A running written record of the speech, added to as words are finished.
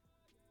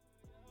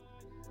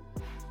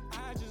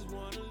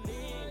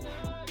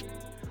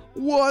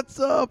What's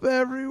up,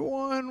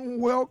 everyone?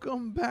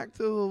 Welcome back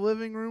to the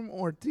living room,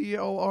 or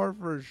TLR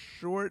for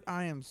short.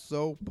 I am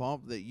so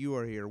pumped that you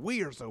are here.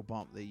 We are so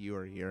pumped that you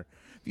are here.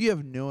 If you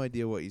have no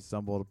idea what you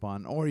stumbled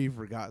upon or you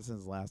forgot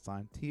since last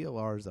time,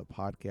 TLR is a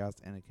podcast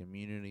and a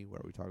community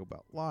where we talk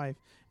about life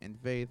and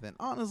faith and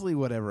honestly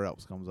whatever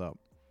else comes up.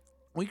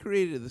 We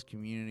created this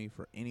community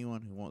for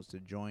anyone who wants to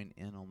join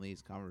in on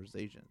these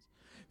conversations.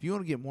 If you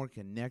want to get more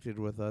connected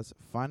with us,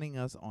 finding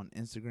us on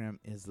Instagram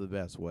is the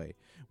best way.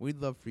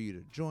 We'd love for you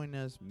to join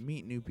us,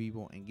 meet new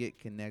people, and get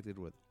connected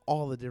with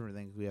all the different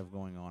things we have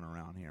going on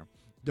around here.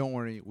 Don't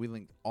worry, we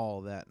linked all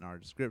of that in our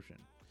description.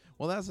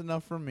 Well, that's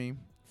enough from me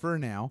for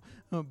now,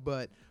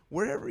 but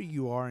wherever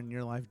you are in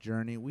your life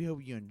journey, we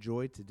hope you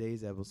enjoyed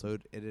today's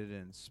episode and it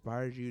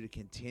inspires you to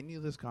continue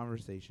this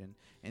conversation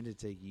and to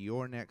take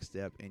your next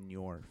step in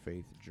your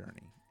faith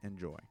journey.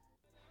 Enjoy.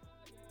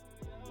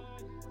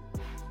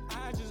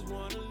 I just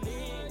wanna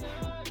live.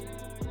 I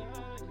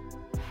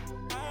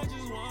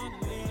just wanna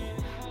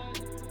live.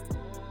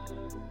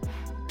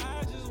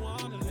 I just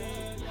wanna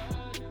live.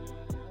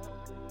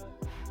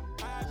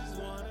 I just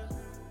wanna.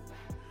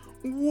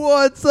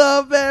 What's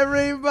up,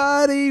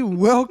 everybody?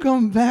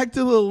 Welcome back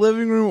to the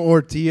living room,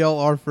 or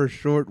TLR for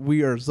short.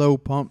 We are so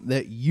pumped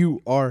that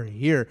you are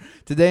here.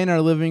 Today in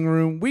our living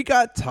room, we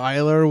got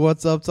Tyler.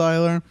 What's up,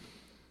 Tyler?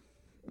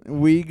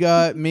 We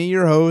got me,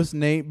 your host,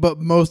 Nate, but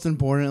most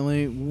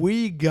importantly,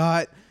 we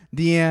got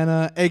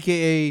Deanna,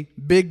 a.k.a.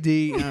 Big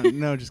D.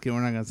 No, just kidding.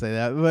 We're not going to say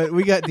that. But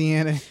we got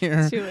Deanna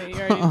here. Too late.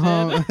 You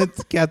already did.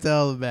 It's cat's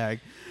out of the bag.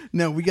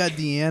 No, we got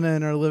Deanna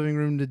in our living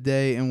room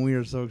today, and we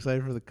are so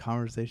excited for the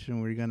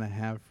conversation we're going to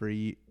have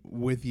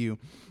with you.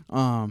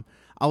 I'll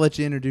let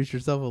you introduce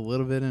yourself a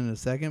little bit in a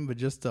second, but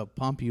just to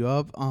pump you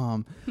up,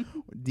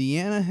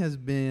 Deanna has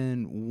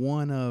been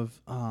one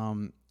of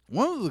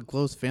the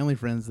close family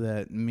friends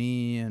that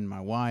me and my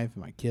wife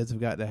and my kids have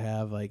got to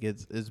have. Like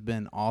it's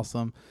been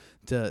awesome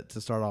to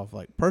start off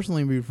like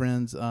personally be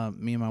friends.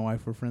 Me and my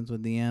wife were friends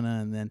with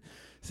Deanna, and then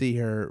see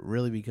her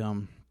really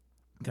become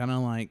kind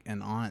of like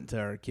an aunt to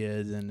our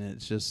kids, and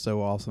it's just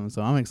so awesome.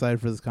 So I'm excited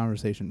for this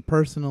conversation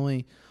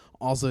personally.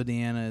 Also,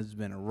 Deanna has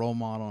been a role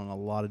model in a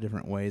lot of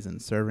different ways in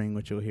serving,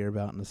 which you'll hear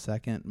about in a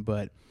second.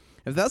 But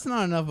if that's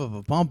not enough of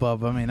a pump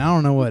up, I mean, I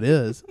don't know what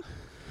is.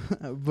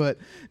 But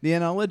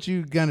Deanna, I'll let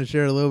you kind of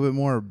share a little bit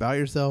more about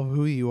yourself,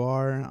 who you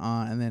are,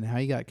 and then how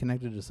you got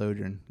connected to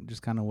Sojourn.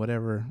 Just kind of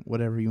whatever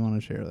you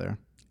want to share there.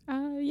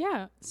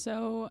 Yeah.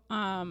 So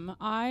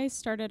I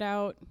started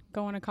out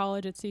going to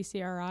college at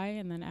CCRI,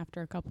 and then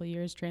after a couple of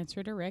years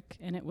transferred to Rick,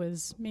 and it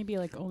was maybe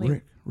like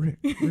only Rick.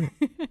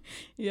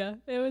 Yeah,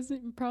 it was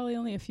probably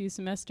only a few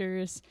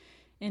semesters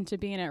into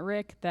being at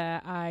Rick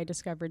that I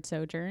discovered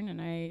Sojourn, and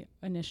I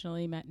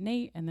initially met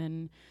Nate, and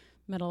then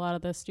met a lot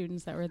of the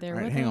students that were there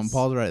with us. Hang on,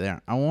 pause right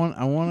there. I want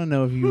to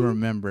know if you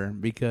remember,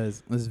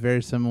 because this is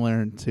very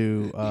similar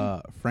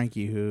to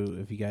Frankie, who,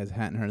 if you guys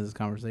hadn't heard this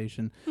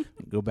conversation,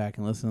 go back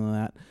and listen to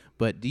that.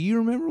 But do you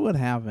remember what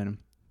happened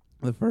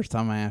the first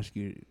time I asked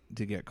you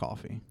to get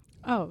coffee?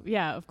 Oh,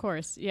 yeah, of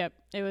course. Yep.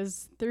 It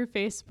was through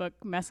Facebook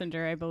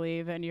Messenger, I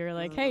believe, and you're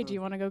like, hey, do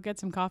you want to go get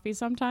some coffee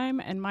sometime?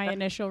 And my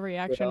initial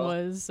reaction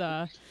was,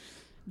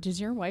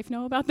 does your wife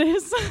know about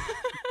this?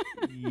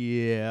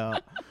 Yeah,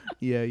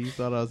 you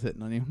thought I was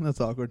hitting on you. That's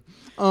awkward.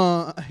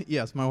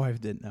 Yes, my wife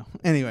did know.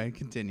 Anyway,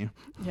 continue.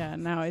 Yeah,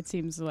 now it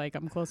seems like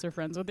I'm closer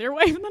friends with your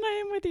wife than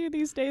I am with you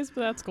these days, but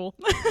that's cool.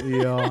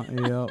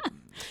 Yeah.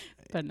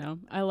 But no,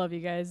 I love you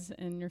guys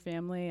and your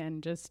family,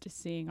 and just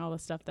seeing all the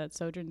stuff that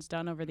Sojourn's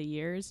done over the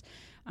years,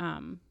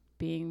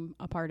 being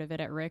a part of it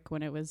at Rick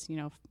when it was,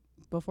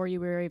 before you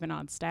were even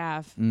on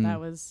staff, it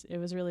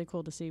was really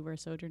cool to see where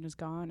Sojourn has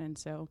gone. And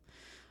so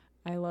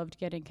I loved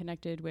getting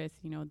connected with,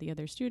 the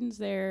other students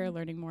there,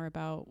 learning more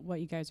about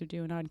what you guys are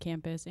doing on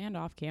campus and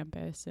off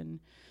campus. And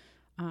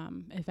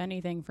if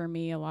anything, for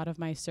me, a lot of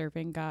my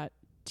serving got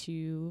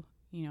to,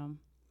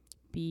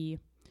 be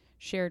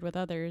shared with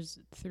others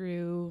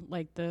through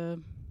like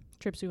the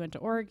trips we went to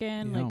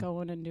Oregon, like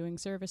going and doing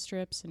service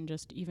trips, and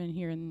just even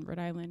here in Rhode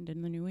Island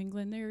in the New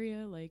England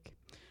area. Like,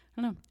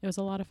 I don't know, it was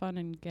a lot of fun,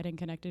 and getting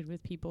connected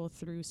with people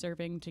through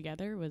serving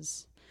together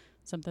was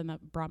something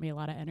that brought me a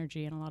lot of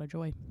energy and a lot of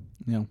joy.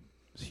 Yeah.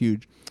 It's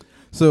huge.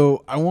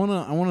 So I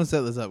wanna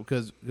set this up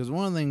because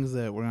one of the things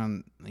that we're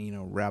gonna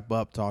wrap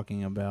up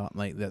talking about,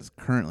 like that's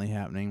currently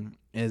happening,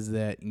 is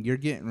that you're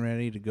getting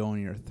ready to go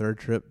on your third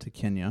trip to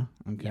Kenya.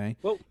 Okay,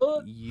 yeah.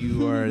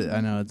 You are.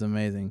 I know, it's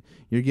amazing.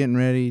 You're getting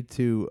ready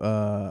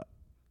to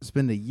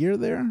spend a year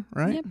there,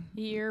 right? Yep,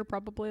 a year,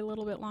 probably a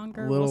little bit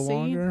longer. A little we'll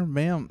longer,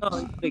 ma'am.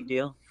 Oh, big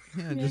deal.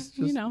 Yeah, yeah, just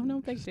no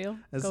big deal.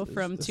 Go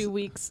from 2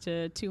 weeks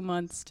to 2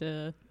 months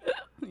to,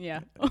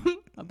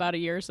 about a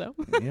year or so.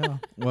 Yeah.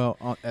 Well,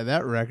 at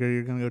that record,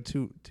 you're gonna go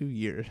two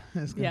years.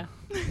 Yeah.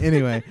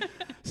 Anyway,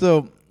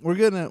 so we'll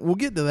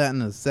get to that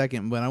in a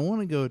second, but I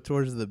want to go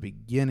towards the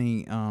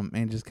beginning,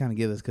 and just kind of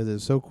get this because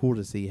it's so cool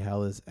to see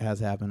how this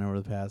has happened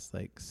over the past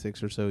like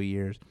 6 or so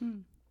years,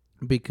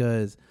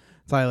 because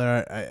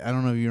Tyler, I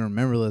don't know if you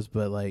remember this,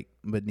 but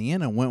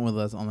Deanna went with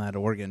us on that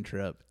Oregon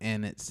trip,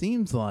 and it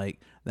seems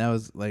like that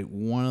was like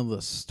one of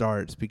the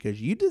starts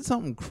because you did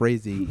something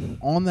crazy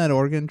on that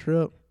Oregon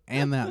trip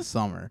and that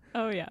summer.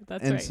 Oh yeah,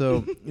 that's and right.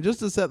 So just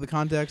to set the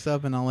context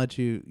up, and I'll let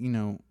you,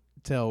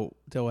 tell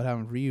what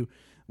happened for you.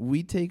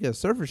 We take a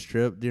surface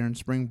trip during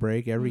spring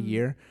break every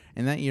year,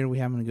 and that year we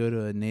happen to go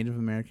to a Native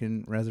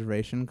American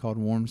reservation called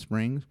Warm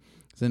Springs.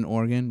 It's in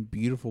Oregon,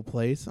 beautiful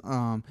place.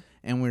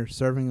 And we're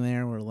serving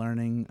there. We're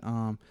learning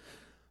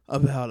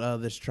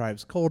about this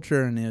tribe's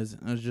culture, and it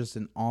was just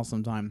an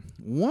awesome time.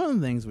 One of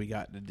the things we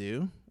got to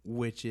do,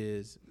 which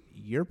is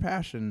your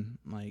passion,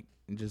 like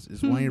just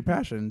is one of your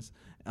passions,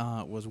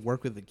 was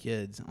work with the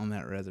kids on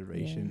that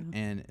reservation. Yeah.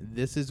 And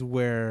this is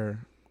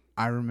where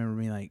I remember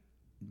being like,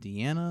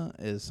 Deanna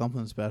is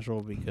something special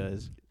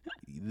because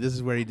this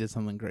is where you did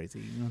something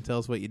crazy. You want to tell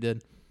us what you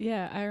did?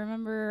 Yeah, I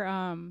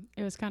remember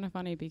it was kind of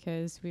funny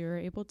because we were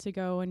able to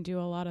go and do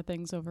a lot of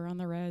things over on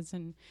the res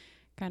and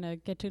kind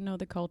of get to know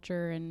the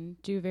culture and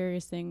do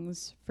various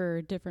things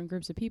for different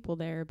groups of people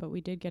there. But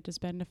we did get to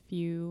spend a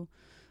few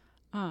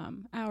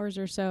hours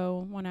or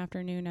so one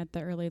afternoon at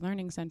the Early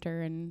Learning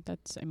Center. And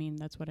that's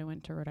what I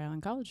went to Rhode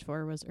Island College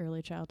for, was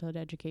early childhood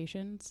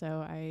education.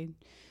 So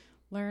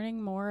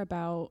learning more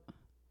about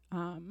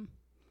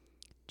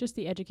just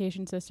the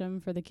education system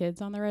for the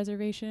kids on the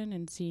reservation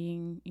and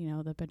seeing,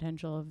 the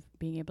potential of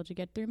being able to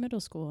get through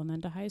middle school and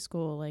then to high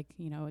school. Like,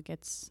 it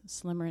gets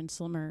slimmer and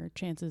slimmer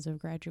chances of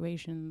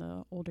graduation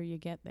the older you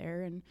get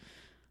there. And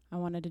I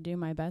wanted to do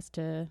my best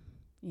to,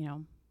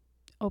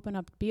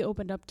 be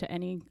opened up to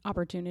any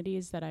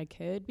opportunities that I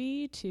could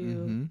be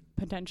to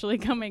potentially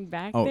coming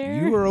back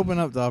there. Oh, you were open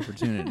up to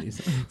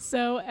opportunities.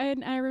 So,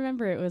 and I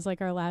remember it was like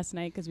our last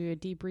night because we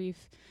would debrief.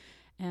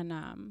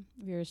 And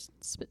we were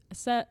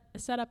set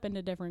up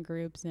into different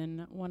groups.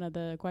 And one of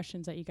the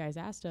questions that you guys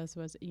asked us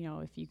was,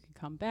 if you could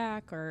come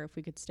back or if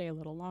we could stay a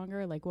little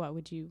longer, like what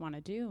would you want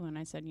to do? And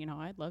I said,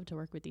 I'd love to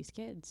work with these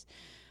kids.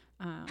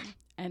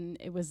 And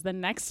it was the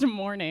next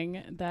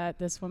morning that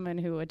this woman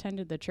who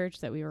attended the church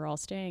that we were all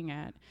staying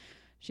at,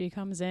 she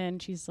comes in,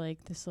 she's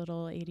like this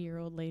little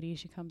 80-year-old lady.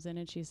 She comes in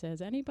and she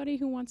says, anybody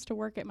who wants to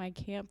work at my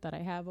camp that I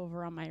have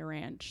over on my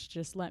ranch,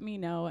 just let me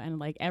know. And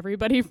like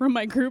everybody from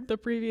my group the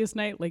previous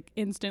night, like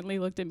instantly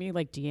looked at me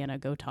like, Deanna,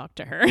 go talk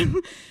to her.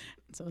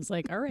 So I was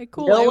like, all right,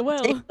 cool, I will.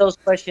 Take those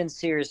questions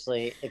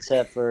seriously,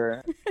 except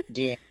for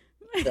Deanna.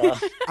 So,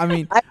 I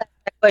mean, I ask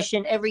that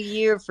question every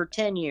year for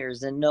 10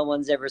 years and no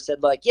one's ever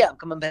said like, yeah, I'm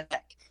coming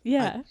back.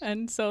 Yeah.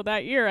 And so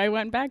that year I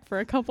went back for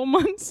a couple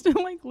months to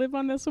like live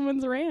on this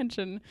woman's ranch,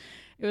 and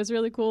it was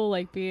really cool,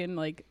 like being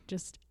like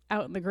just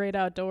out in the great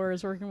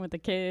outdoors, working with the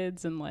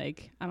kids, and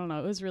like, I don't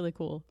know, it was really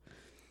cool.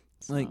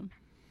 So.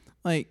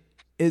 Like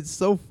it's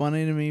so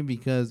funny to me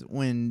because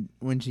when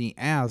she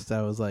asked,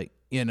 I was like,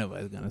 yeah,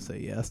 nobody's gonna say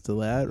yes to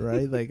that,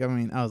 right? Like, I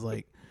mean, I was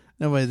like,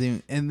 nobody's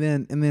even. And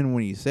then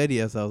when you said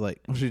yes, I was like,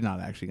 well, she's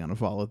not actually gonna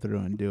follow through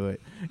and do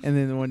it. And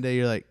then one day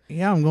you're like,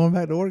 yeah, I'm going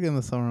back to Oregon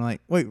this summer. I'm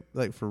like, wait,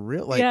 like for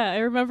real? Like, yeah, I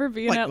remember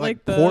being at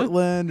like the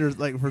Portland or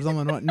like for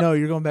someone. No,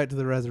 you're going back to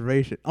the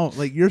reservation. Oh,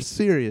 like you're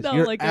serious? No,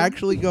 you're like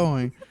actually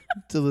going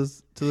to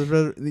this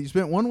you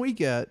spent 1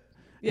 week at.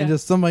 Yeah. And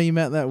just somebody you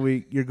met that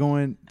week, you're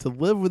going to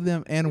live with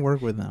them and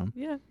work with them.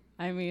 Yeah.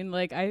 I mean,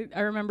 like, I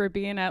remember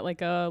being at,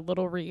 like, a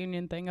little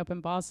reunion thing up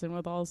in Boston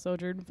with all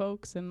Sojourn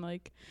folks, and,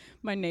 like,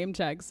 my name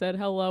tag said,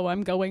 hello,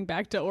 I'm going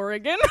back to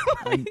Oregon.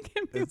 Like,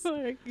 it's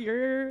like,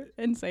 you're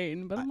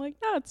insane. But I'm like,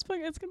 no, it's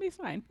going to be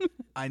fine.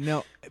 I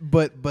know.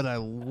 But I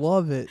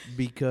love it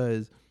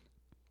because,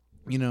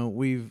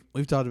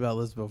 we've talked about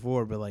this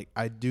before, but, like,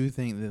 I do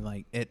think that,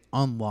 like, it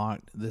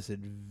unlocked this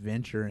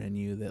adventure in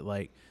you that,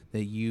 like,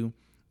 that you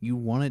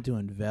wanted to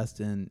invest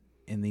in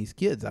these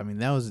kids. I mean,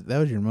 that was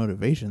your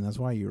motivation. That's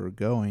why you were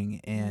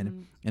going,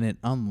 and it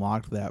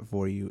unlocked that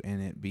for you,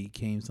 and it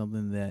became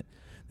something that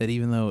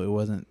even though it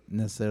wasn't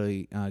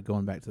necessarily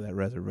going back to that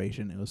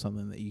reservation, it was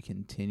something that you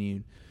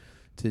continued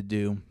to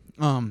do.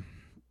 Yeah,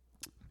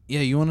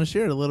 you want to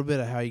share a little bit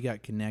of how you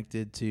got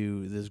connected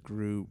to this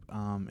group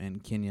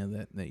in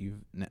Kenya that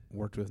you've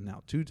worked with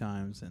now 2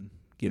 times and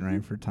getting ready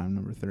for time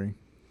number 3.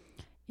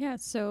 Yeah,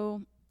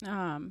 so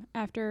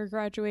after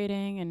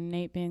graduating and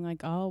Nate being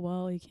like, oh,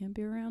 well, you can't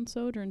be around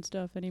Sojourn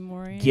stuff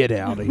anymore. Get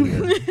out of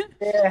here.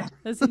 Yeah.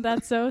 Isn't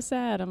that so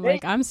sad? I'm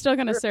like, I'm still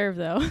going to serve,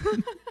 though.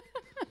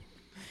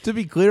 To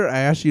be clear, I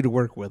asked you to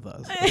work with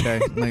us. Okay,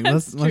 like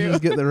let's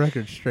just get the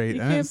record straight.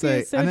 I didn't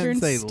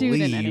say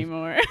leave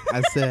anymore.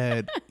 I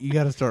said you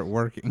got to start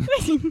working.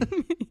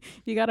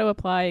 You got to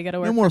apply. You got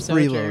to work. No more for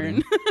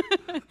freeloading.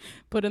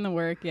 Put in the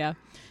work. Yeah.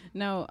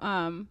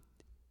 No.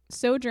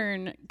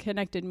 Sojourn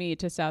connected me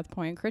to South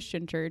Point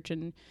Christian Church,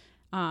 and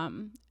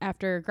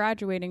after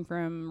graduating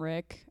from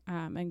Rick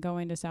and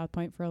going to South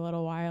Point for a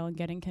little while and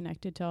getting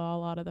connected to a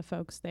lot of the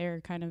folks there,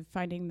 kind of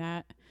finding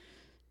that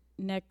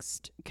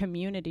next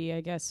community, I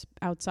guess,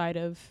 outside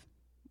of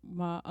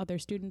other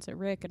students at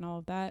Rick and all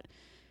of that.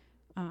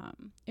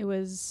 It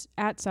was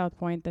at South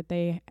Point that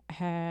they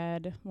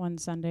had one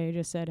Sunday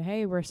just said,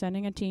 hey, we're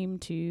sending a team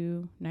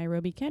to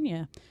Nairobi,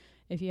 Kenya.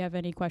 if you have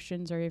any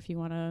questions or if you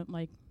want to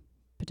like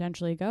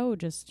potentially go,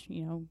 just,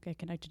 get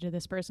connected to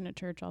this person at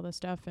church, all this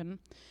stuff. And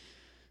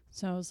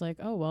so I was like,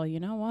 oh, well, you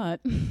know what?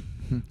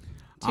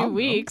 2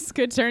 weeks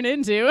could turn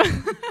into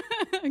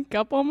a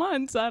couple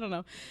months. I don't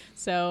know.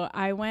 So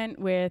I went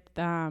with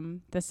the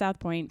South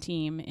Point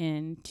team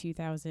in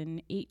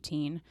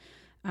 2018.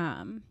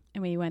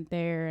 And we went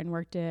there and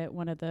worked at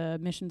one of the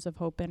Missions of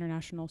Hope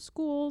International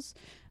schools.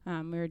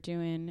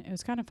 It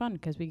was kind of fun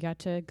because we got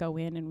to go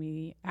in and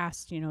we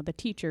asked, the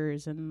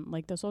teachers and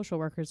like the social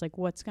workers, like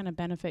what's going to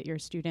benefit your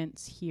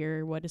students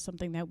here? What is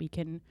something that we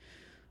can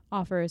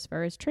offer as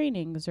far as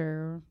trainings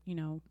or,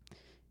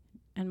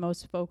 and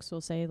most folks will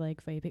say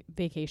like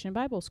vacation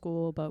Bible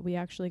school, but we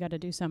actually got to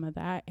do some of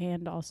that.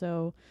 And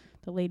also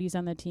the ladies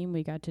on the team,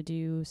 we got to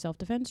do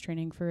self-defense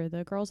training for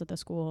the girls at the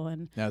school.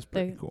 And that's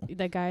pretty cool.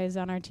 The guys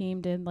on our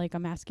team did like a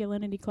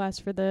masculinity class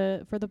for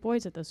the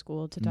boys at the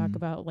school to talk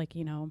about like,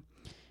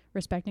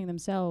 respecting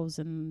themselves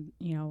and,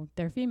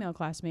 their female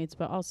classmates,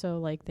 but also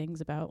like things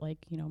about like,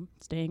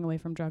 staying away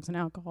from drugs and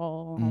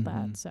alcohol and all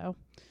that. So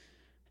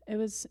it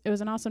was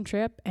an awesome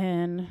trip.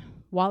 And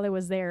while I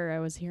was there, I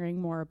was hearing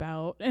more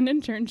about an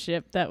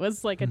internship that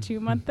was like a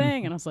 2-month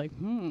thing. And I was like,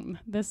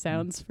 this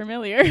sounds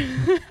familiar.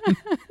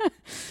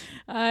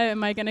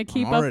 Am I going to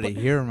keep I'm already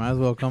here. Might as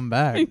well come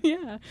back.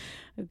 Yeah.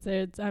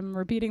 I'm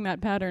repeating that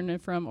pattern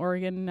from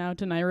Oregon now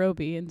to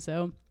Nairobi. And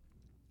so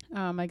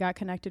I got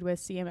connected with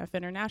CMF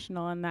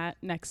International, and that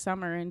next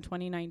summer in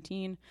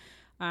 2019,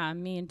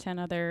 me and 10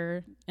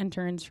 other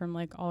interns from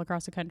like all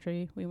across the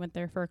country, we went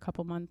there for a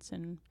couple months,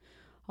 and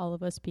all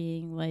of us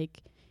being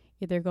like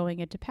either going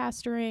into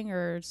pastoring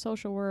or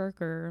social work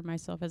or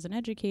myself as an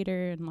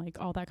educator and like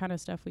all that kind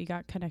of stuff. We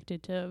got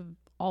connected to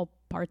all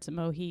parts of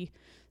Mohi.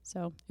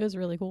 So it was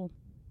really cool.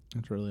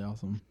 That's really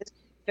awesome. The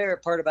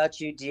favorite part about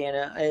you,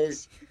 Deanna,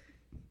 is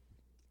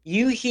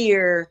you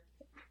hear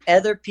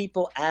other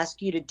people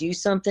ask you to do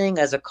something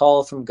as a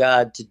call from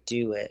God to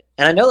do it.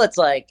 And I know that's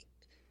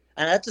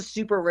a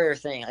super rare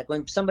thing. Like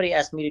when somebody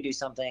asks me to do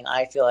something,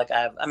 I feel like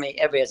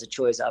everybody has a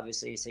choice,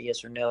 obviously, to say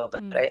yes or no.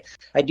 But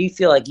I do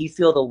feel like you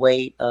feel the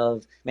weight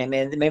of, man,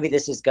 maybe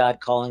this is God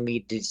calling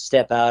me to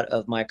step out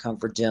of my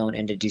comfort zone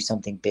and to do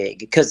something big.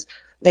 Because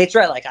Nate's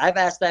right. Like I've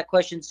asked that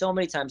question so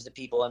many times to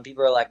people, and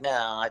people are like, no,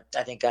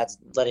 I think God's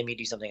letting me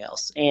do something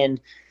else. And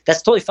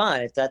that's totally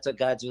fine if that's what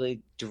God's really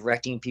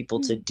directing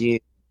people to do.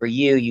 For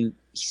you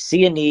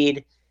see a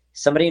need,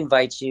 somebody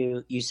invites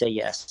you, you say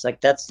yes. Like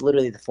that's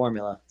literally the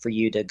formula for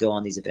you to go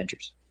on these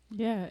adventures.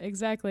 Yeah,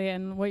 exactly.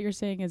 And what you're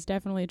saying is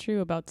definitely true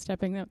about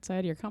stepping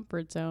outside your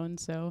comfort zone.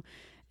 So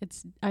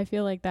I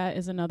feel like that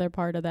is another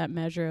part of that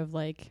measure of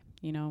like,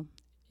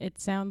 it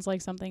sounds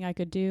like something I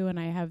could do, and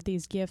I have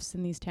these gifts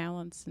and these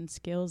talents and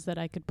skills that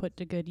I could put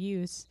to good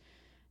use.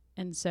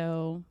 And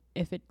so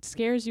if it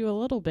scares you a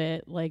little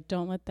bit, like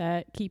don't let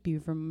that keep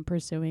you from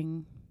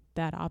pursuing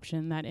that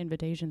option, that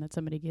invitation that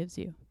somebody gives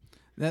you.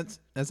 That's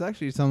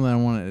actually something I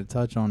wanted to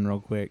touch on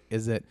real quick,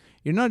 is that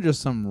you're not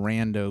just some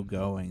rando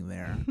going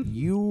there.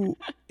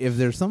 If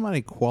there's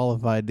somebody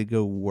qualified to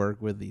go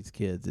work with these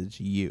kids, it's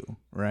you,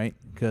 right?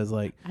 Because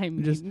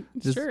just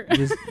sure.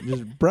 just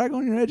brag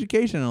on your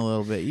education a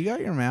little bit. You got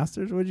your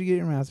master's. What'd you get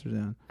your master's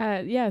in?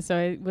 So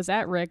I was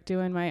at Rick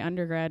doing my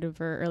undergrad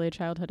for early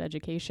childhood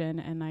education,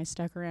 and I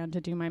stuck around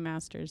to do my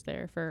master's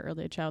there for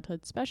early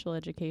childhood special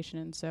education.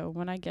 And so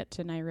when I get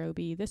to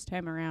Nairobi this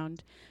time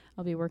around,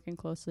 I'll be working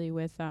closely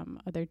with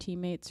other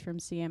teammates from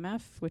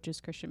CMF, which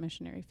is Christian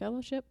Missionary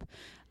Fellowship.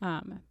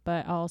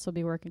 But I'll also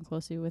be working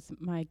closely with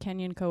my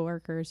Kenyan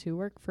coworkers who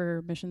work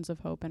for Missions of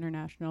Hope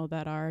International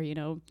that are,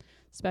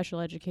 special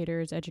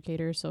educators,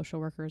 social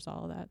workers,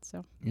 all of that.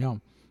 So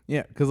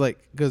yeah,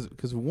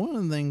 because one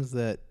of the things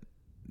that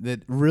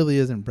really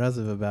is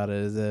impressive about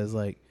it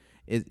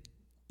is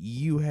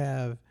you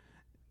have.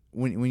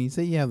 When you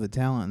say you have the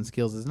talent and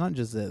skills, it's not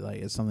just that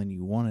it's something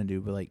you want to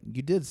do, but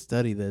you did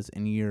study this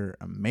and you're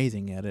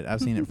amazing at it. I've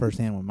seen it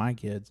firsthand with my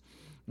kids,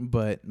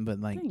 but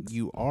Thanks.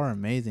 You are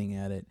amazing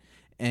at it,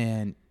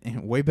 and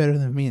way better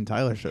than me and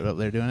Tyler showed up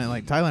there doing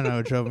it. Tyler and I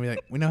would show up and be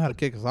like, we know how to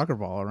kick a soccer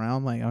ball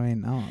around.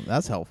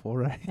 That's helpful,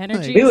 right?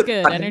 Energy is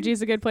good. Energy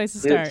is a good place to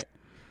start.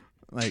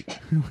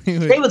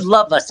 They would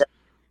love us.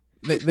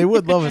 They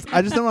would love us.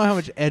 I just don't know how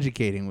much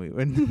educating we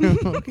would do.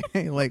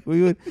 Okay,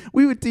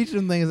 we would teach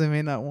them things they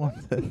may not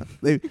want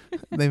to.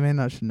 They may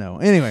not know.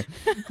 Anyway,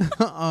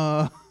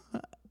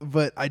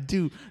 but I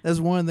do.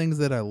 That's one of the things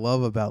that I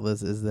love about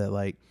this is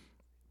that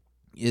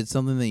it's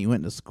something that you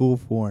went to school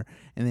for,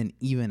 and then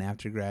even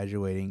after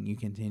graduating, you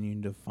continue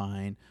to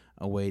find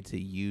a way to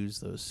use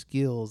those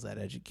skills, that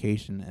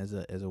education,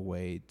 as a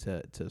way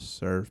to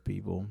serve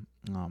people.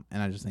 And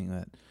I just think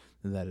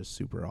that is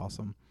super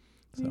awesome.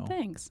 So,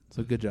 thanks.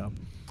 So good job.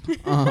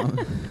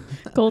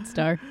 Gold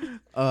star.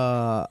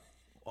 How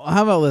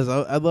about this?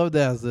 I'd love to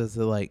ask this.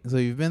 So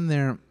you've been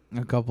there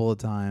a couple of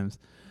times.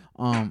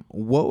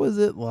 What was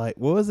it like?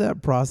 What was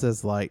that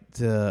process like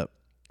to,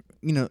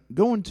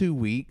 going 2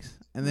 weeks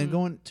and then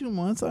going 2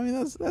 months? I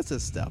mean, that's a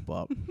step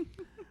up.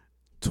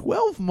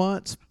 12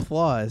 months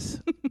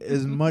plus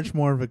is much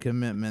more of a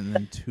commitment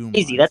than 2 months.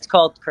 Easy. That's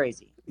called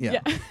crazy.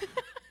 Yeah.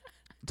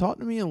 Talk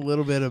to me a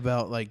little bit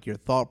about like your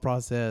thought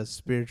process,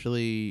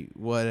 spiritually,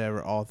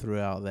 whatever, all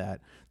throughout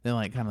that. Then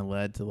like kind of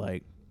led to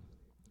like,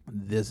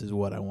 this is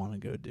what I want to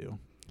go do.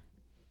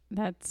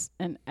 That's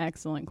an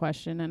excellent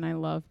question, and I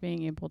love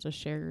being able to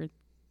share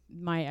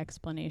my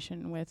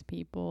explanation with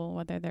people,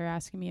 whether they're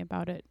asking me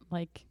about it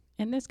like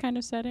in this kind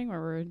of setting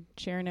or we're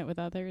sharing it with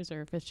others,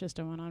 or if it's just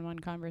a one-on-one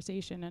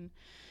conversation.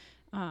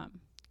 And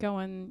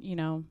going,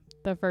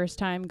 the first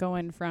time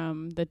going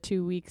from the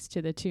 2 weeks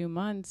to the 2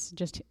 months,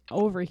 just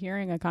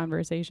overhearing a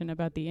conversation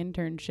about the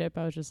internship,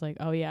 I was just like,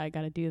 oh yeah, I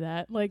got to do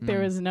that. Like there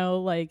was no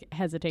like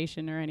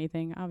hesitation or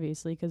anything,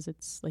 obviously, because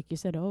it's like you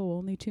said,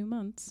 only 2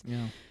 months.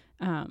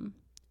 Yeah.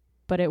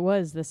 But it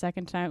was the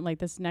second time, like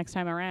this next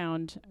time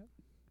around,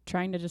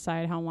 trying to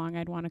decide how long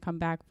I'd want to come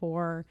back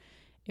for.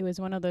 It was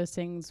one of those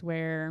things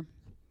where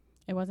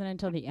it wasn't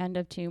until the end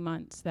of 2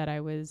 months that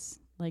I was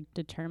like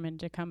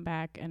determined to come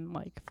back, and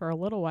like for a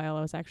little while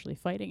I was actually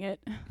fighting it.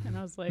 And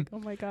I was like, oh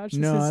my gosh,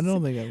 no, I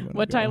don't think I'm gonna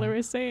what go. Tyler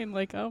was saying,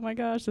 like, oh my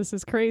gosh, this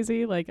is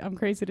crazy, like I'm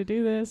crazy to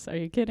do this, are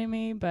you kidding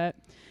me? But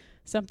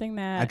something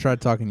that I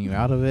tried talking you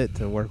out of it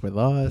to work with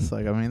us.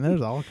 Like, I mean,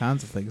 there's all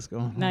kinds of things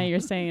going on. now you're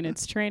saying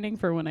it's training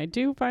for when I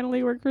do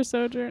finally work for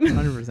Sojourn.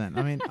 100%.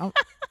 I mean,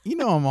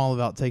 I'm all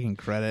about taking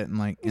credit and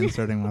like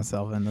inserting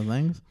myself into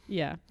things.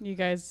 Yeah, you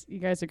guys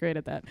are great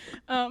at that.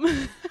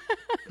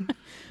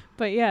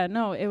 But yeah,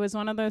 no, it was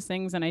one of those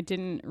things, and I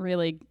didn't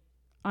really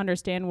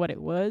understand what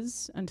it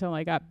was until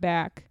I got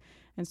back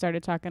and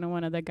started talking to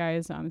one of the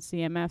guys on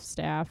CMF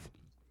staff.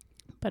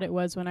 But it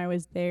was when I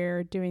was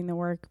there doing the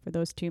work for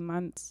those 2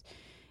 months,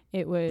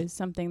 it was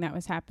something that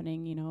was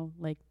happening,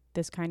 like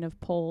this kind of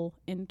pull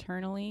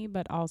internally,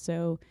 but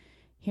also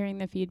hearing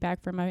the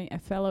feedback from my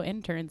fellow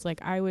interns.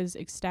 Like I was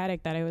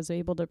ecstatic that I was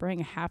able to bring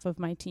half of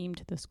my team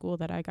to the school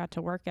that I got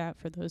to work at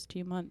for those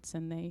 2 months.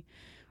 And they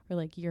were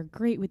like, you're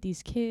great with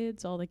these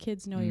kids. All the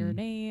kids know your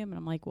name. And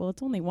I'm like, well,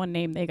 it's only one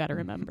name they got to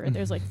remember.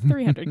 There's like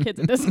 300 kids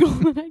at this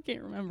school and I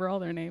can't remember all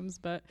their names.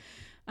 But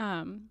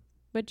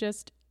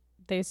just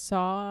they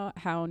saw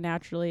how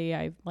naturally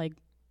I like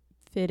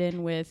fit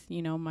in with,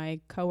 my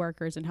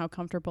coworkers and how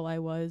comfortable I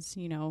was,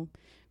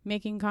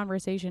 making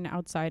conversation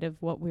outside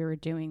of what we were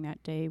doing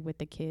that day with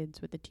the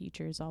kids, with the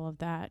teachers, all of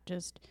that,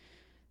 just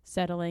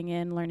settling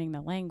in, learning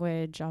the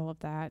language, all of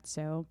that.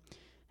 So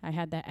I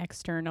had that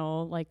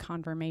external like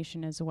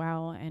confirmation as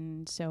well.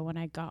 And so when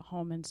I got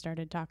home and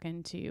started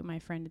talking to my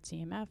friend at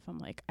CMF, I'm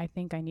like, I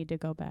think I need to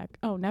go back.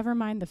 Oh, never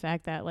mind the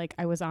fact that like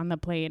I was on the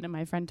plane and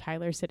my friend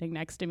Tyler sitting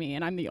next to me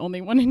and I'm the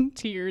only one in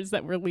tears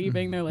that we're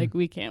leaving. They're like,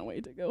 we can't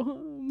wait to go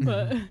home.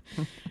 But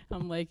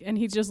I'm like, and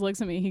he just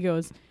looks at me, he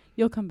goes,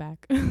 you'll come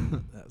back.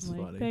 That's I'm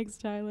like, funny. thanks,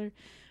 Tyler.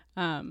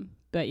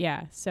 But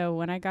yeah, so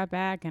when I got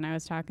back and I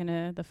was talking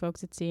to the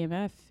folks at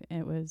CMF,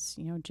 it was,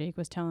 Jake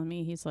was telling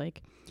me, he's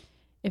like,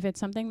 if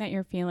it's something that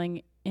you're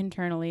feeling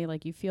internally,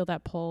 like you feel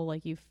that pull,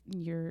 like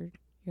you're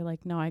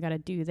like, no, I got to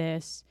do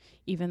this,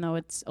 even though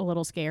it's a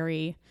little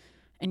scary.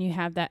 And you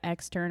have that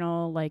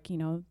external, like,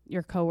 your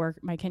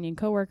my Kenyan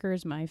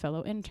coworkers, my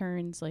fellow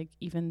interns, like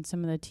even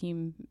some of the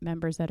team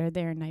members that are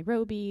there in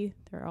Nairobi,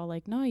 they're all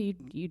like, no,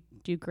 you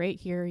do great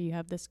here. You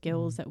have the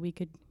skills that we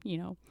could,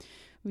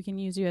 we can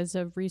use you as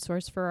a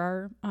resource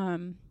for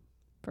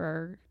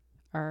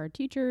our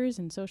teachers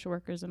and social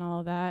workers and all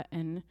of that.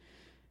 And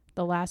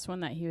the last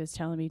one that he was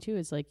telling me too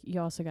is like, you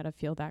also got to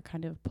feel that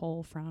kind of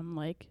pull from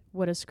like,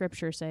 what does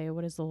scripture say?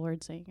 What is the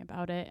Lord saying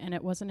about it? And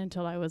it wasn't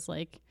until I was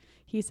like,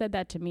 he said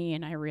that to me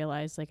and I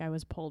realized like I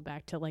was pulled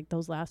back to like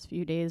those last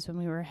few days when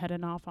we were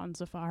heading off on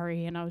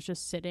safari, and I was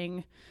just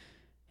sitting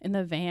in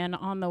the van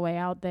on the way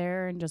out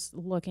there and just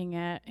looking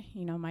at,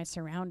 my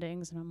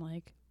surroundings. And I'm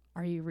like,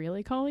 are you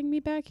really calling me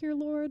back here,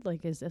 Lord?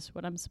 Like, is this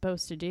what I'm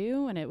supposed to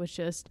do? And it was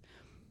just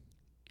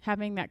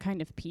having that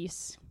kind of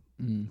peace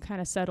kind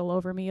of settle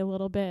over me a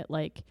little bit.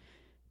 Like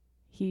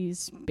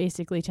he's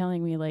basically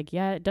telling me like,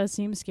 yeah, it does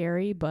seem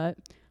scary, but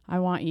I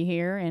want you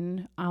here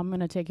and I'm going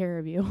to take care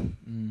of you.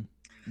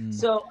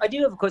 So I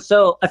do have a question.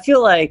 So I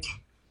feel like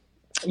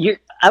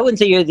I wouldn't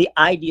say you're the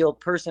ideal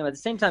person, but at the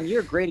same time,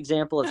 you're a great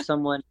example of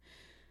someone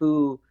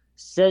who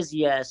says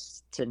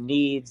yes to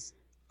needs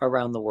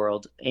around the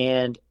world.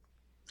 And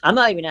I'm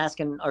not even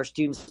asking our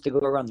students to go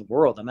around the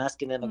world. I'm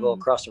asking them to go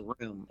across a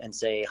room and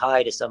say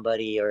hi to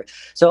somebody.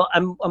 So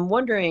I'm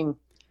wondering,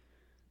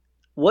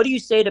 what do you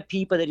say to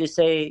people that just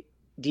say,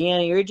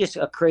 Deanna, you're just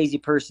a crazy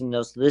person,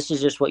 though. So this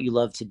is just what you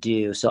love to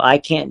do. So I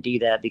can't do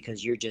that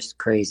because you're just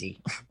crazy.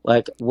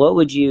 Like, what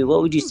would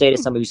you say to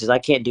somebody who says, I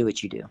can't do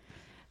what you do?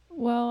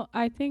 Well,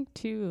 I think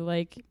too,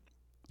 like,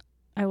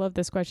 I love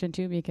this question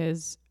too,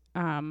 because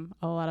a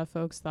lot of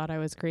folks thought I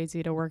was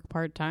crazy to work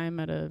part-time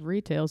at a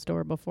retail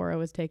store before I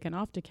was taken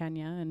off to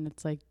Kenya. And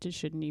it's like,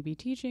 shouldn't you be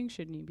teaching?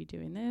 Shouldn't you be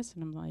doing this?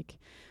 And I'm like,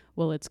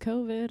 well, it's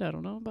COVID. I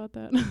don't know about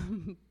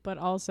that. But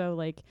also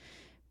like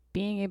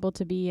being able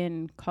to be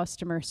in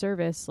customer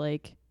service,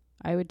 like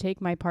I would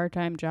take my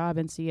part-time job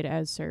and see it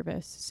as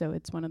service. So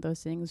it's one of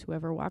those things,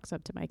 whoever walks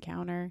up to my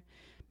counter,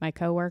 my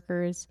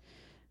coworkers,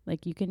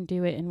 like you can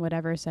do it in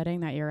whatever setting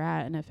that you're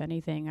at. And if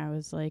anything, I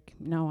was like,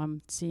 no,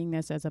 I'm seeing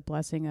this as a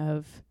blessing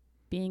of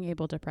being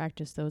able to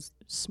practice those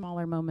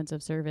smaller moments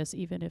of service,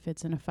 even if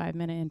it's in a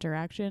 5-minute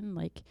interaction,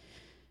 like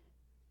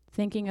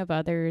thinking of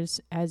others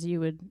as you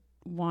would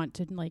want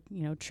to, like,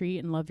 you know, treat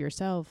and love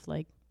yourself.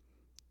 Like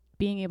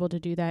being able to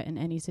do that in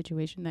any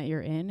situation that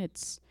you're in,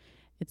 it's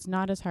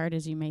not as hard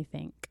as you may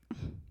think.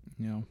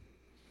 You know,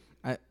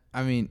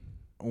 I mean,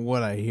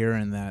 what I hear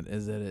in that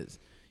is that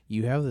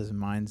you have this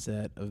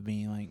mindset of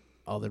being like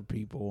other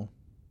people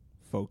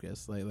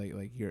focused,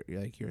 like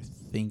you're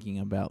thinking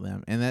about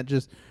them, and that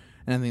just,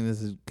 and I think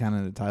this is kind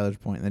of to Tyler's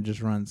point, that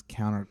just runs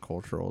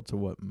countercultural to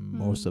what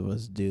most of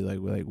us do.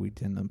 Like we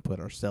tend to put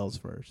ourselves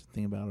first,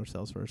 think about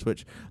ourselves first,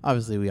 which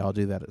obviously we all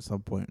do that at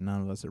some point.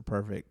 None of us are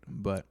perfect,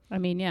 but I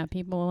mean, yeah,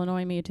 people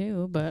annoy me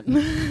too, but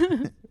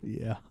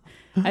yeah,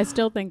 I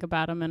still think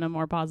about them in a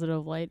more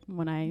positive light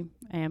when I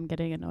am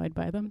getting annoyed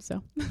by them.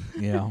 So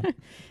yeah,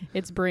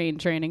 it's brain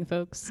training,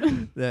 folks.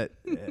 that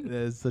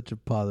is such a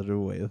positive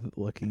way of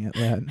looking at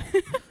that.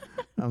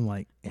 I'm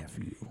like, F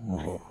you.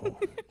 Oh.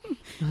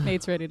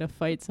 Nate's ready to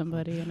fight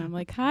somebody, and I'm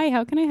like, hi,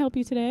 how can I help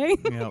you today?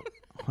 Yep,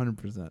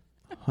 100%.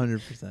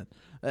 100%.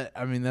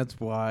 I mean, that's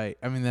why,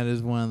 I mean, that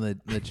is one of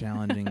the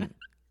challenging,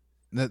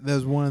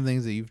 that's one of the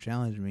things that you've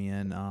challenged me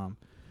in,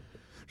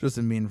 just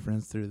in being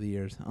friends through the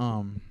years.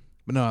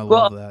 But no, I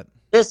love that.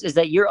 This is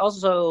that you're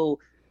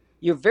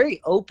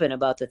very open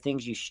about the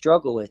things you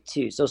struggle with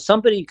too. So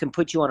somebody can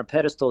put you on a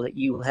pedestal that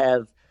you're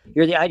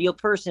the ideal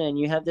person,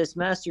 you have this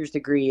master's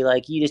degree,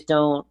 like you just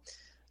don't,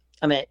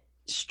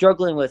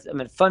 struggling with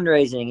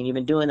fundraising, and you've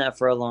been doing that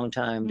for a long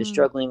time, just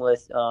struggling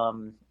with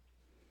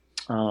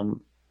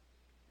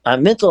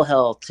mental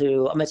health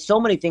too. So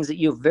many things that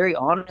you're very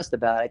honest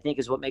about, I think,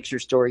 is what makes your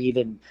story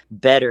even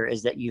better,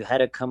 is that you had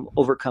to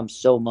overcome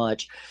so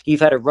much.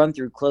 You've had to run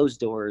through closed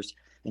doors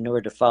in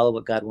order to follow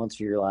what God wants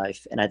for your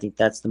life. And I think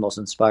that's the most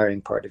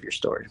inspiring part of your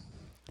story.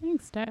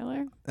 Thanks,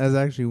 Tyler. That's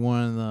actually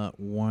one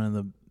of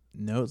the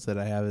notes that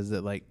I have, is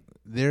that like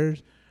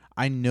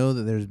I know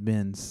that there's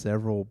been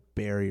several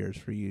barriers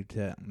for you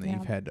that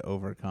you've had to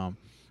overcome.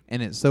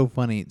 And it's so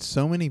funny.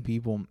 So many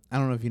people, I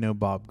don't know if you know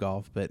Bob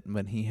Goff, but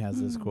he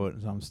has this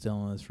quote, so I'm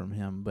stealing this from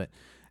him. But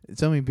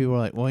so many people are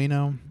like, well, you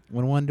know,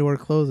 when one door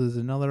closes,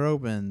 another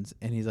opens.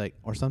 And he's like,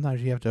 or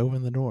sometimes you have to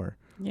open the door.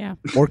 Yeah.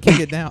 Or kick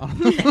it down.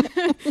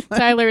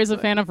 Tyler is a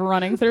fan of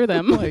running through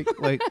them.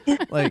 like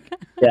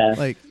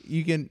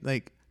you can,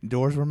 like,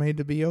 doors were made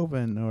to be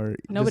open, or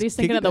nobody's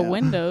thinking of the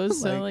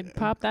windows, so like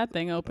pop that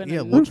thing open.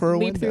 Yeah, and look for a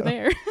leap window through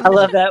there. I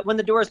love that. When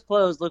the door's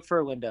closed, look for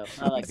a window.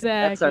 I like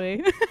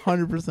exactly.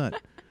 100%.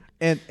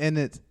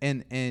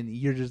 And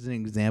you're just an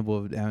example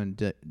of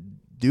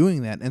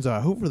doing that. And so I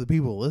hope for the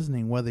people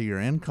listening, whether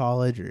you're in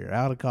college or you're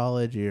out of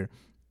college, or you're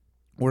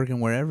working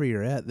wherever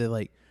you're at,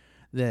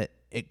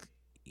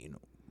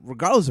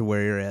 regardless of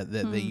where you're at,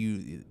 that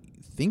you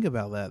think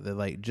about that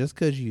like just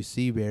because you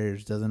see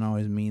barriers doesn't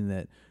always mean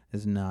that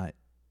it's not,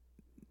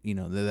 you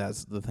know,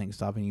 that's the thing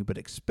stopping you. But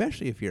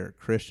especially if you're a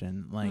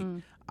Christian, like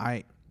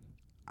I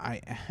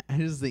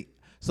just think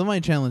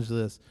somebody challenged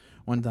this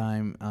one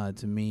time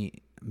to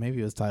me. Maybe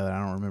it was Tyler. I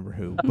don't remember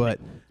who, but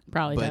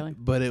probably Tyler.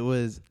 But it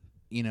was,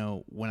 you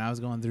know, when I was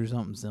going through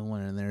something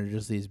similar, and there are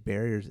just these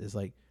barriers. It's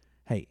like,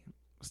 hey,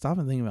 stop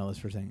and think about this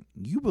for a second.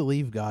 You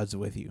believe God's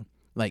with you,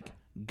 like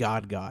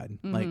God,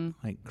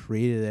 like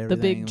created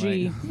everything. The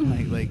big G,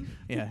 like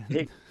yeah,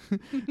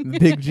 the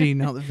big G,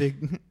 not the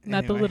big,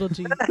 not the little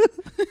G.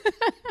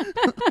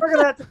 We're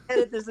gonna have to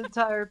edit this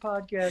entire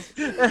podcast.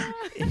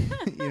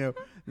 You know,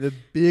 the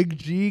big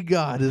G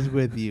God is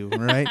with you,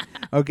 right?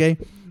 Okay.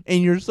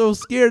 And you're so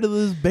scared of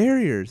those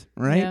barriers,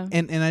 right? Yeah.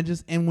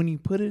 And when you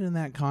put it in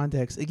that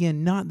context,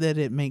 again, not that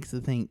it makes the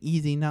thing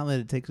easy, not that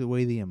it takes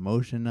away the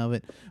emotion of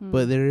it,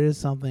 but there is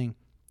something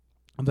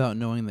about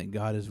knowing that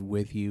God is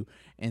with you,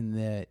 and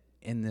that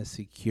in this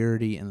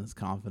security and this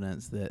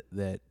confidence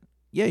that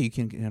you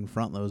can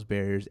confront those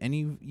barriers, and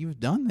you've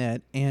done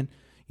that. And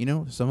you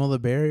know, some of the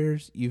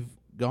barriers you've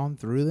gone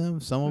through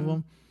them, some of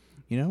them,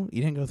 you know,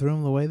 you didn't go through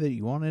them the way that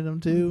you wanted them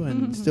to,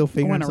 and still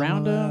figuring some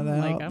of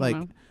that out. Like,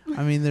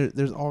 I mean,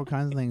 there's all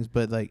kinds of things,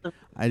 but like,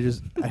 I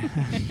just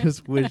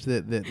wish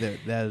that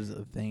is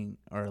a thing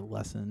or a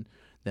lesson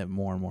that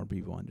more and more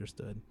people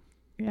understood.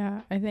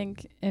 Yeah, I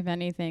think if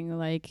anything,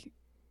 like,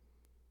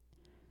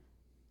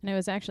 and it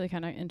was actually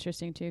kind of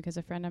interesting too, because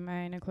a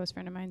close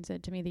friend of mine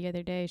said to me the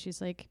other day,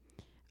 she's like,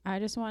 I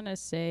just want to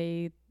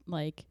say,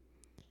 like,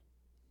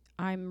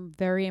 I'm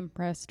very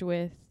impressed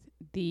with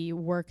the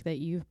work that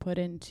you've put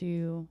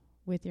into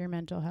with your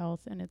mental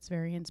health, and it's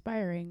very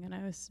inspiring. And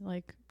I was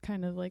like,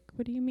 kind of like,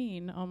 what do you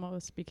mean?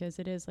 Almost, because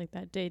it is like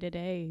that day to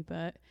day.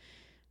 But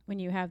when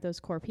you have those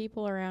core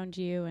people around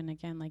you, and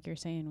again, like you're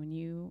saying, when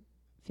you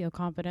feel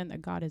confident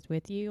that God is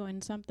with you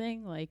in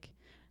something, like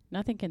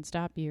nothing can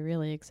stop you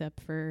really,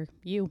 except for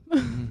you.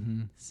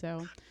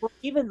 So, well,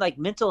 even like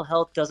mental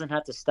health doesn't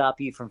have to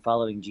stop you from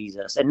following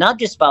Jesus, and not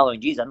just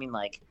following Jesus. I mean,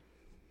 like,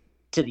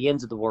 to the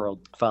ends of the world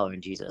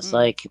following Jesus.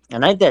 Like,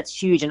 and I think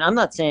that's huge. And I'm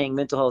not saying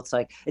mental health's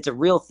like, it's a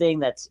real thing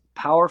that's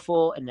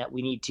powerful and that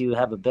we need to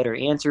have a better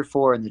answer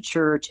for in the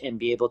church and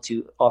be able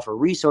to offer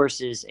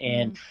resources.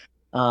 And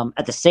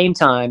at the same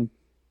time,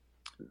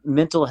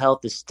 mental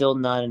health is still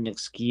not an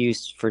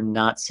excuse for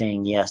not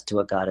saying yes to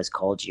what God has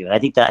called you.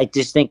 And I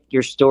just think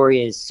your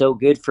story is so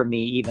good for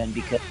me, even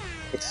because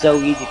it's so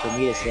easy for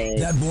me to say,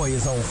 that boy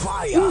is on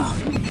fire.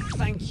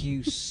 Thank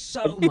you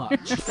so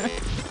much.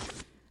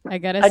 I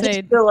gotta I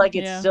say, just feel like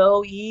it's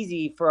so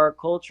easy for our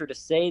culture to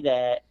say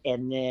that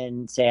and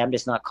then say, I'm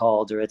just not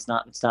called, or it's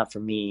not for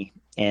me.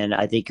 And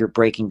I think you're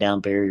breaking down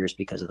barriers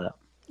because of that.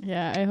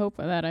 Yeah, I hope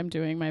that I'm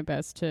doing my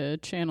best to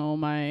channel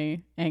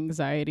my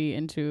anxiety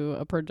into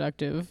a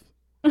productive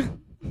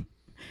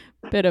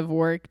bit of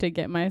work to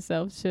get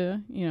myself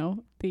to,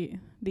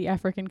 the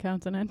African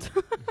continent.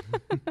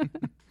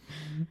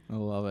 I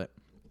love it.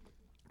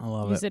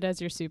 Use it as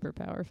your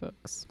superpower,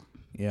 folks.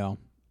 Yeah.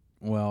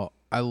 Well,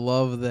 I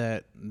love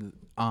that.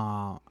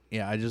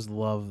 I just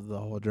love the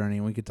whole journey,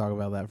 and we could talk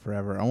about that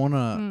forever. I want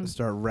to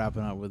start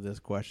wrapping up with this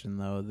question,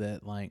 though,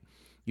 that, like,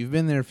 you've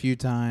been there a few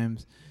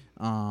times.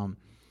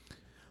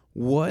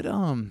 What,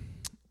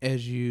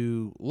 as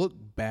you look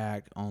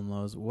back on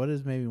those, what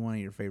is maybe one of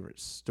your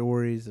favorite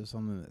stories of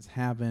something that's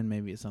happened?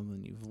 Maybe it's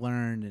something you've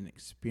learned, an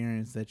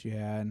experience that you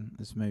had.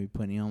 This may be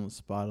putting you on the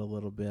spot a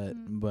little bit,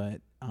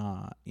 but,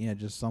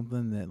 just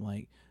something that,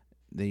 like,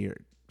 that you're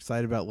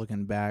excited about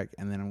looking back.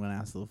 And then I'm going to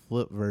ask the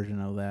flip version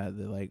of that,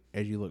 like,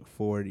 as you look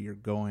forward, you're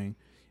going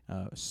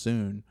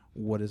soon,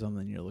 what is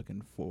something you're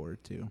looking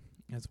forward to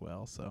as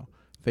well? So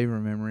favorite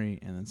memory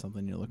and then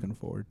something you're looking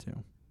forward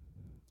to.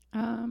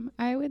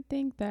 I would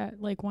think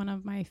that, like, one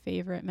of my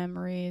favorite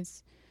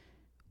memories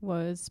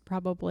was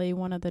probably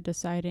one of the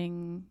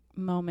deciding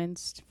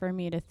moments for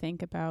me to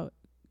think about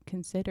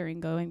considering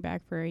going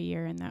back for a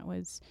year, and that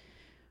was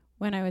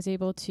when I was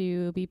able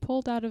to be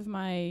pulled out of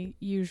my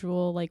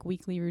usual, like,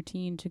 weekly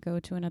routine to go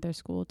to another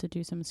school to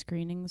do some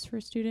screenings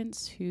for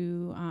students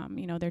who,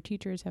 their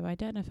teachers have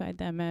identified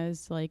them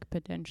as, like,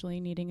 potentially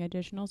needing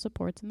additional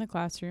supports in the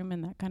classroom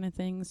and that kind of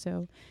thing.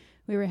 So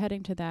we were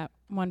heading to that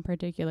one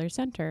particular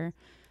center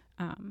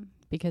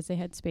because they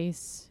had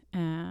space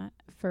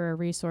for a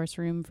resource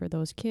room for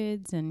those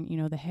kids. And,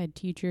 the head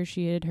teacher,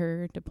 she had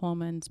her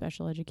diploma in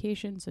special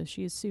education, so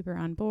she's super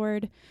on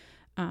board.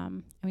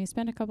 And we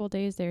spent a couple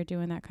days there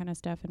doing that kind of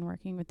stuff and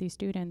working with these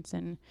students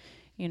and,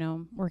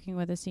 working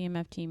with a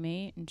CMF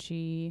teammate. And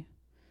she,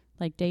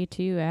 like, day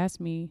 2 asked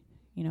me,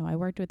 I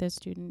worked with this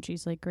student.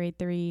 She's, like, grade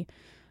 3.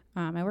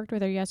 I worked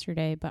with her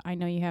yesterday, but I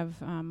know you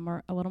have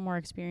a little more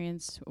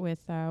experience with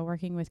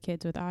working with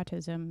kids with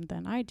autism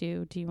than I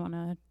do. Do you want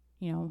to,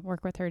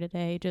 work with her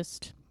today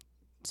just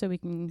so we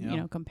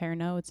can, compare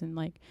notes? And,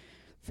 like,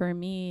 for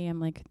me,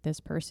 I'm, like, this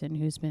person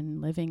who's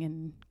been living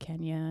in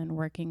Kenya and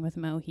working with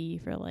Mohi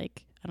for,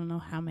 like, I don't know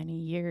how many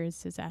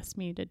years, has asked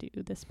me to do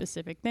this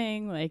specific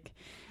thing. Like,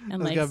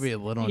 and it's got to be a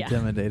little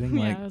intimidating.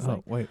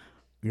 Like, wait,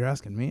 you're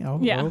asking me? Oh,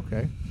 yeah.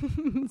 Okay.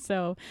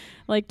 So,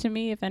 like, to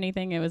me, if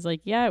anything, it was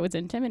like, yeah, it was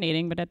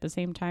intimidating, but at the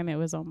same time, it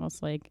was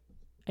almost like,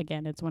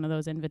 again, it's one of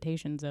those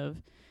invitations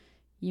of,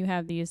 you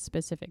have these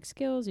specific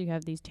skills, you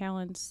have these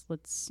talents,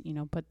 let's,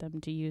 put them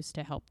to use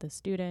to help the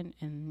student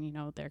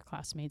and, their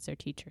classmates, their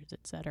teachers,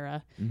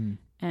 etc.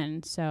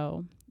 And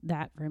so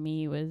that for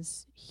me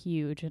was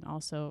huge. And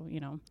also,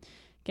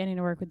 getting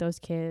to work with those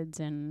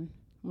kids and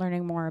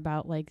learning more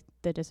about, like,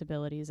 the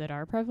disabilities that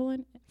are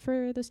prevalent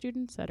for the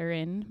students that are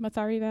in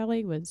Mathare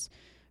Valley was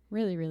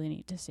really, really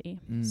neat to see.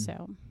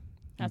 So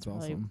that's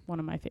probably awesome. One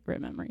of my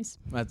favorite memories.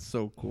 That's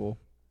so cool.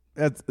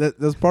 That's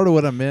part of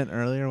what I meant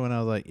earlier when I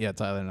was like, yeah,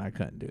 Tyler and I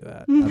couldn't do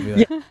that. I'd be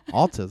like,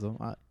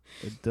 autism, I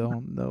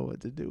don't know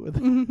what to do with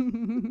it.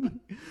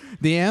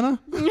 Deanna?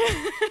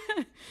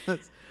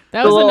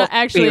 That was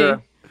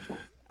actually...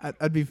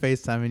 I'd be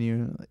FaceTiming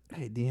you like,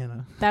 hey,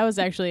 Deanna. That was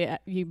actually,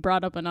 you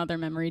brought up another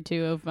memory,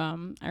 too, of,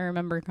 I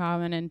remember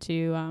coming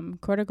into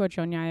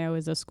Korogocho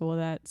is a school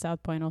that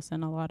South Point will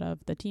send a lot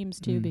of the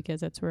teams to because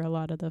that's where a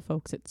lot of the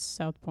folks at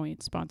South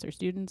Point sponsor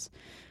students.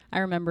 I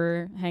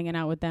remember hanging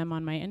out with them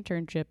on my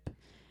internship,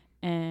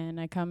 and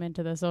I come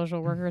into the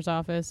social worker's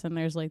office, and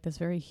there's, like, this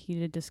very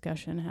heated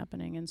discussion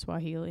happening in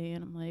Swahili,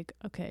 and I'm like,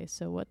 okay,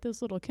 so what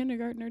this little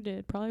kindergartner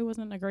did probably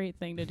wasn't a great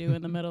thing to do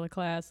in the middle of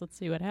class. Let's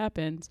see what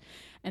happens.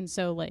 And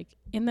so, like,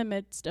 in the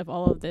midst of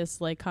all of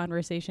this, like,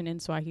 conversation in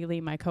Swahili,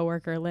 my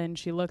coworker, Lynn,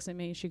 she looks at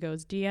me, she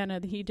goes,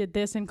 Deanna, he did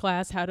this in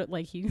class, how did,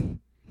 like, he...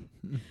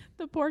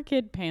 The poor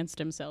kid pantsed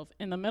himself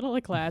in the middle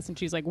of class, and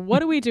she's like, what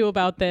do we do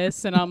about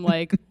this? And I'm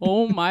like,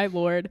 oh my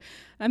Lord.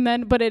 And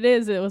then, but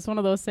it was one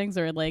of those things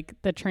where, like,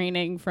 the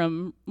training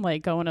from,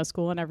 like, going to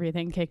school and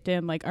everything kicked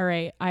in. Like, all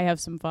right, I have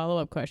some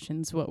follow-up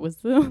questions. What was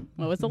the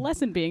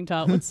lesson being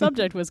taught? What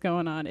subject was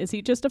going on? Is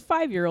he just a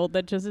 5-year-old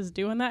that just is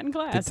doing that in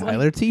class? Did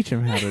Tyler teach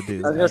him how to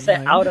do that? I was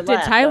going to say,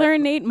 did Tyler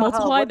and Nate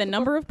multiply the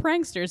number of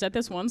pranksters at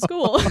this one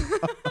school?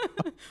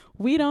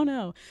 We don't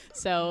know.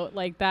 So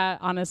like that,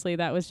 honestly,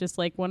 that was just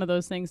like one of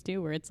those things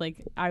too, where it's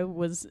like, I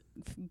was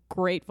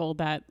grateful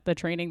that the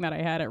training that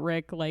I had at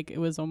Rick, like it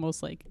was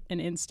almost like an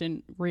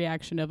instant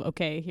reaction of,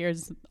 okay,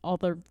 here's all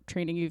the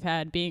training you've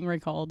had being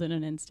recalled in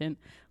an instant.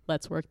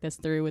 Let's work this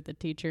through with the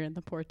teacher. And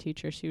the poor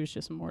teacher, she was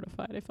just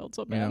mortified. I felt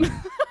so bad.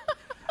 Yeah.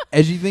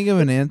 As you think of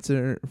an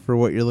answer for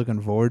what you're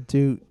looking forward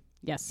to,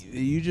 Yes.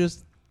 you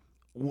just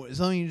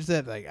something you just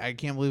said, like, I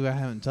can't believe I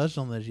haven't touched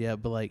on this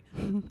yet, but like,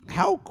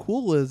 how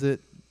cool is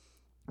it?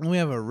 We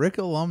have a Rick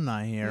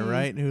alumni here,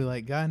 right? Who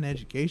like got an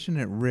education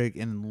at Rick,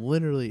 and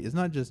literally, it's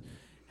not just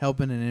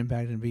helping and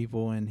impacting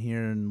people in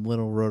here in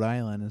Little Rhode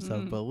Island and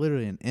stuff, but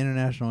literally an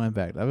international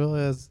impact. I feel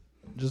like that's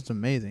just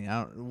amazing.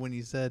 When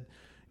you said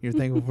you're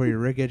thankful for your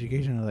Rick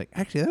education, I was like,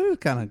 actually, that was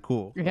kind of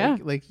cool. Yeah.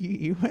 Like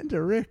you went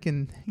to Rick,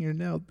 and you're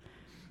now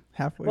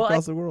halfway Well,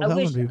 across the world I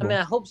helping wish, people. I mean,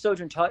 I hope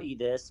Sojourn taught you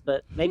this,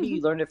 but maybe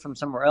you learned it from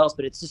somewhere else.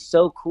 But it's just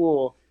so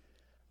cool.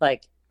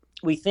 Like,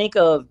 we think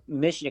of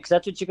mission, because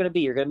that's what you're going to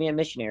be. You're going to be a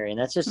missionary, and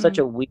that's just such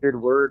a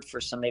weird word for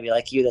somebody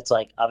like you. That's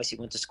like obviously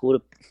went to school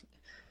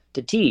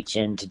to teach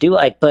and to do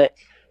like. But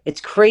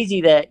it's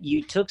crazy that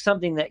you took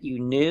something that you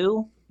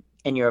knew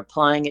and you're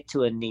applying it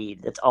to a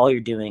need. That's all you're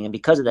doing, and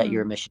because of that,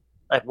 you're a missionary.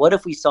 Like, what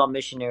if we saw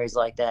missionaries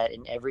like that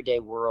in everyday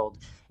world?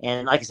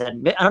 And like I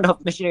said, I don't know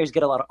if missionaries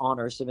get a lot of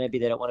honor, so maybe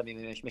they don't want to be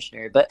a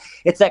missionary. But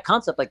it's that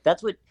concept. Like,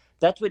 that's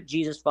what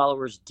Jesus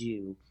followers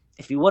do.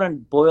 If you want to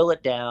boil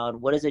it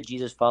down, what does a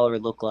Jesus follower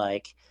look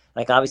like?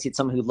 Like, obviously, it's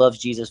someone who loves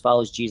Jesus,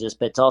 follows Jesus,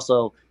 but it's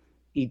also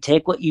you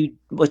take what you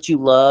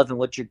love and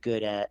what you're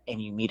good at,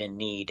 and you meet a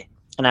need.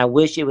 And I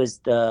wish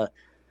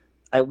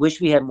I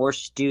wish we had more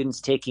students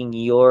taking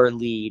your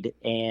lead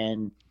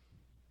and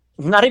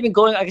not even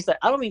going, like I said,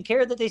 I don't even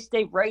care that they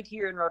stay right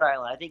here in Rhode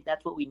Island. I think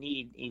that's what we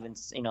need, even,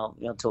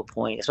 to a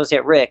point, especially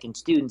at Rick and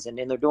students and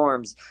in their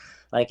dorms.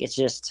 Like, it's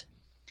just,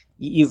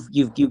 you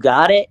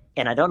got it.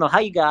 And I don't know how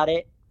you got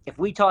it. If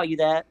we taught you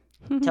that,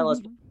 tell us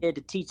what you did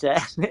to teach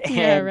that.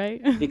 Yeah,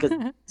 right. Because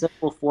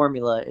simple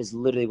formula is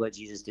literally what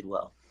Jesus did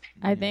well.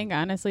 I think,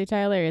 honestly,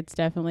 Tyler, it's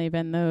definitely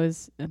been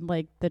those,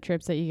 like, the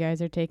trips that you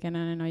guys are taking.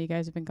 And I know you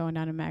guys have been going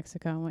down to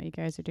Mexico, and what you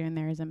guys are doing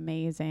there is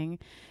amazing.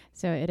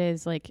 So it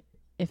is, like,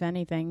 if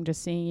anything,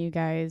 just seeing you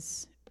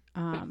guys,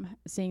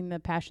 seeing the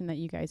passion that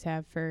you guys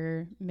have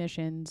for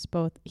missions,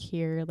 both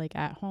here, like,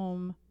 at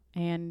home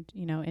and,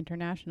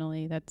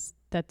 internationally, that's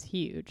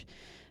huge.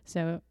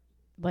 So,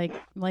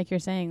 like you're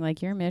saying,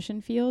 like, your mission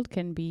field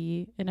can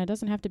be, and it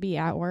doesn't have to be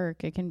at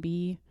work. It can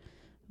be,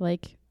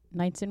 like,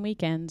 nights and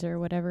weekends or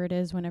whatever it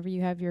is, whenever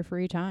you have your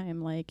free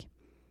time. Like,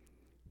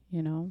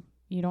 you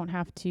don't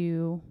have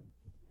to,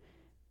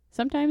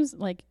 sometimes,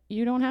 like,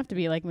 you don't have to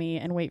be like me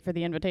and wait for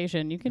the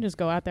invitation. You can just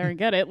go out there and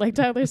get it. Like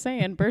Tyler's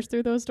saying, burst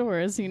through those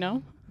doors,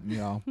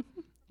 Yeah.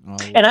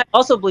 And I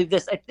also believe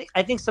this.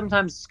 I think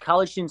sometimes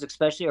college students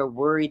especially are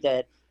worried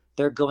that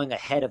they're going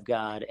ahead of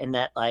God, and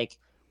that, like,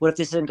 what if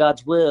this isn't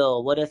God's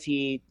will? What if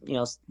he,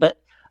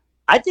 but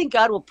I think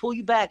God will pull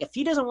you back. If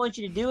he doesn't want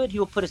you to do it, he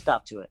will put a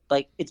stop to it.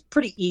 Like, it's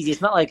pretty easy. It's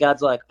not like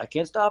God's like, I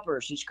can't stop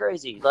her, she's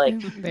crazy. Like,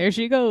 there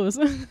she goes.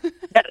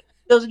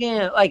 goes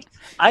again. Like,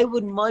 I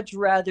would much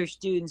rather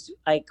students,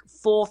 like,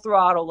 full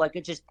throttle, like,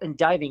 it just, and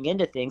diving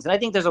into things. And I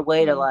think there's a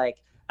way to, like,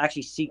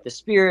 actually seek the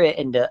Spirit,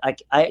 and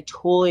I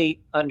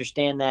totally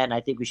understand that, and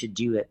I think we should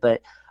do it.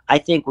 But I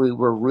think we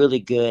were really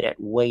good at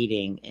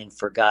waiting and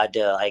for God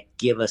to, like,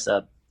 give us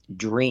a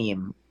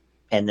dream,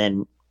 and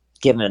then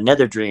give him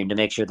another dream to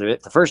make sure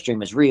that the first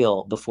dream is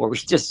real before we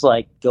just,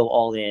 like, go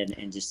all in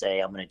and just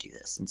say, I'm going to do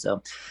this. And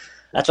so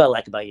that's what I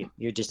like about you.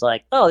 You're just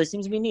like, oh, this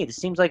seems to be neat. This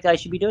seems like I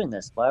should be doing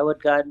this. Why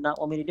would God not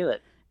want me to do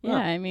it? Yeah,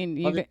 I mean,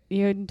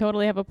 you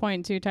totally have a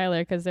point too,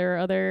 Tyler, because there are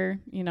other,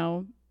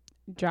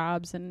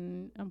 jobs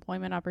and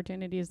employment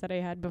opportunities that I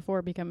had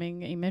before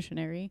becoming a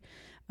missionary,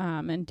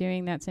 and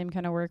doing that same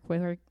kind of work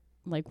with,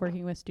 like,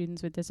 working with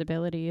students with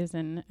disabilities.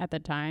 And at the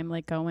time,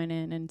 like, going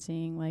in and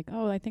seeing, like,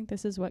 oh, I think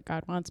this is what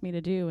God wants me to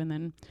do. And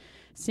then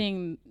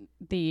seeing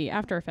the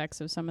after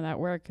effects of some of that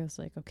work, I was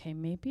like, okay,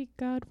 maybe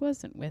God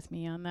wasn't with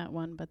me on that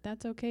one, but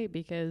that's okay,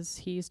 because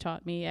he's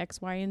taught me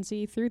X, Y, and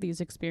Z through these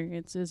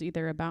experiences,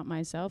 either about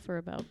myself or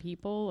about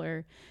people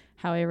or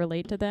how I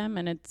relate to them.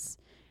 And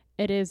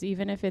it is,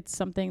 even if it's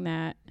something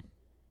that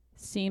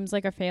seems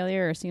like a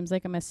failure or seems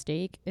like a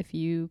mistake, if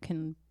you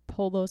can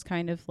pull those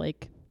kind of,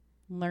 like,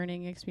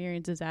 learning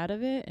experiences out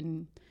of it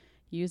and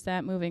use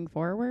that moving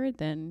forward,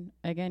 then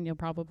again, you'll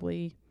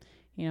probably,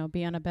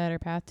 be on a better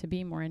path to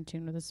be more in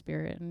tune with the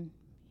Spirit and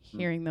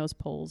hearing those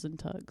pulls and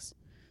tugs.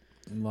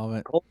 Love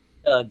it.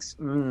 Tugs.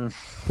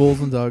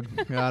 Pulls and tugs.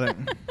 Got it.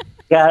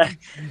 Got it.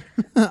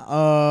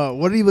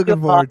 What are you looking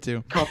forward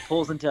to? Called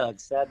Pulls and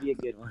Tugs. That'd be a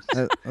good one.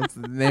 That's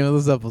the name of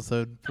this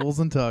episode. Pulls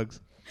and tugs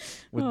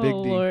with Big D.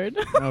 Lord.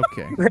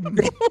 Okay.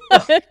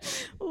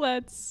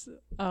 Let's,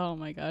 oh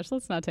my gosh,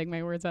 let's not take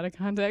my words out of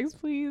context,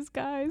 please,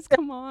 guys.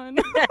 Come on.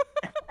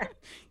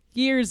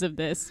 Years of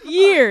this.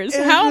 Years.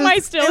 How am I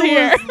still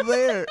here?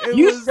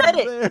 You said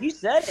it. You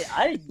said it.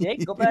 I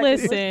didn't go back.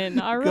 Listen,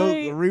 all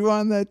right. Go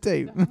rewind that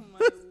tape. Oh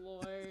my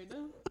Lord.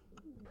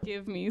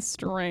 Give me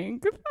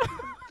strength.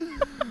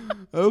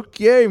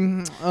 Okay,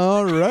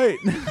 all right.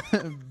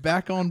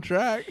 Back on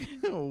track.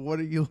 What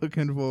are you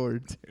looking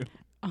forward to?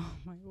 Oh,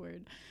 my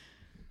word.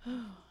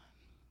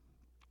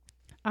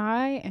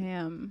 I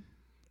am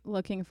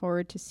looking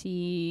forward to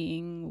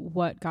seeing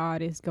what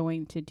God is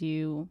going to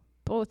do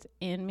both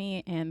in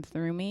me and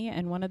through me.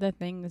 And one of the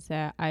things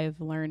that I've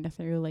learned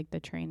through like the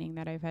training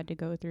that I've had to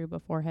go through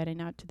before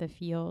heading out to the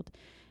field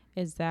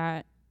is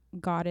that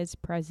God is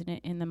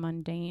present in the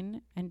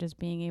mundane, and just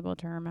being able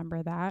to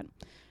remember that.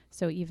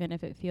 So even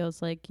if it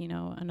feels like, you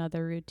know,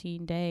 another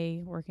routine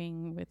day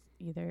working with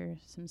either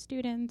some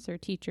students or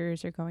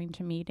teachers or going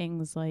to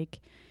meetings, like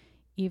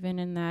even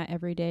in that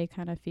everyday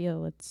kind of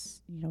feel,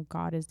 it's, you know,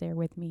 God is there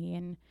with me,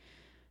 and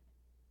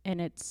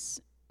it's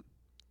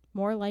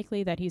more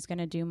likely that he's going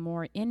to do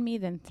more in me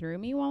than through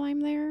me while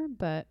I'm there.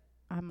 But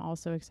I'm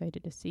also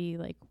excited to see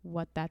like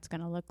what that's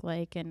going to look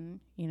like,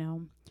 and, you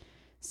know,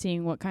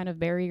 seeing what kind of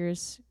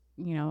barriers,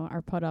 you know,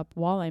 are put up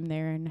while I'm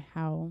there and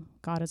how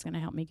God is going to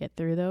help me get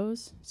through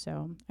those.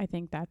 So I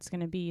think that's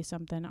going to be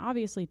something,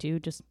 obviously, too,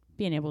 just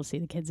being able to see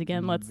the kids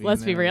again.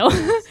 Let's be real.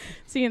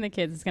 Seeing the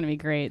kids is going to be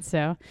great.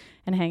 So,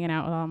 and hanging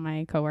out with all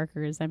my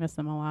coworkers, I miss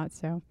them a lot.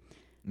 So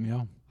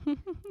yeah,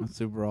 that's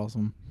super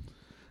awesome.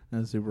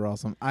 That's super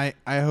awesome. I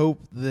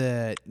hope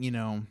that, you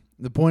know,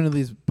 the point of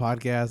these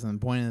podcasts and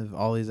the point of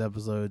all these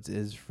episodes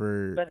is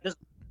for... But just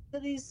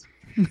these.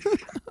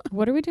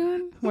 What are we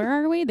doing? Where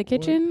are we? The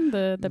kitchen?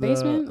 The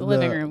basement? The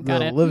living room.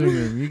 Got it. Living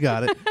room. You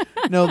got it.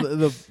 No,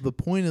 the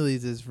point of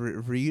these is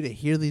for you to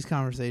hear these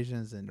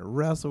conversations and to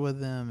wrestle with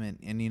them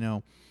and you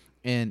know,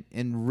 and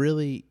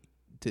really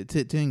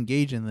to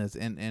engage in this.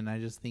 And I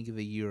just think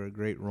that you're a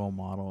great role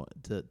model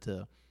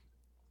to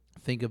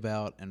think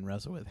about and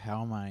wrestle with.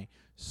 How am I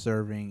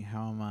serving?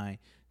 How am I,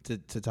 to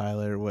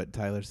Tyler, what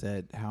Tyler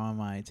said, how am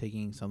I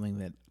taking something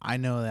that I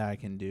know that I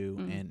can do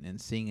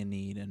and seeing a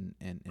need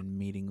and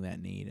meeting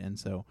that need? And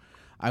so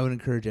I would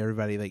encourage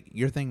everybody, like,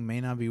 your thing may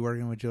not be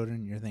working with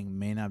children, your thing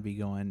may not be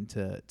going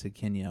to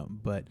Kenya,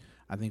 but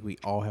I think we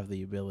all have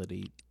the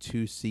ability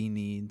to see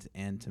needs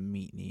and to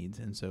meet needs.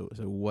 And so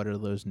what are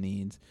those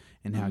needs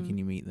and how can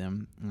you meet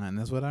them? And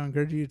that's what I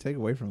encourage you to take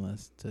away from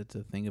this, to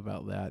think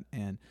about that.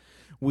 And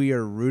we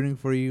are rooting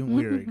for you.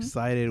 We are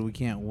excited. We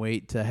can't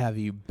wait to have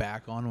you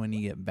back on when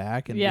you get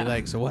back and be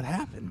like, so what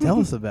happened? Tell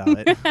us about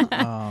it.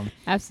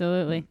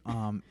 Absolutely.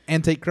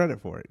 And take credit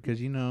for it,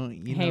 because you know.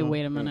 Hey,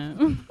 wait a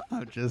minute.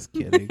 I'm just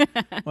kidding.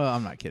 Well,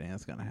 I'm not kidding.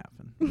 That's going to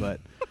happen. But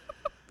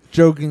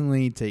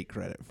jokingly take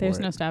credit for it. There's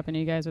no stopping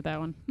you guys with that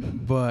one.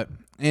 But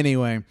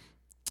anyway,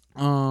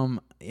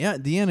 yeah,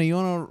 Deanna, you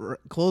want to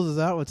close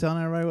us out with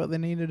telling everybody what they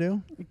need to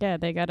do? Yeah,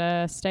 they got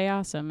to stay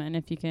awesome. And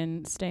if you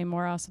can stay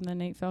more awesome than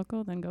Nate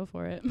Felkel, then go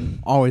for it.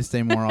 Always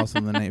stay more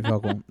awesome than Nate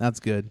Felkel.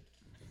 That's good.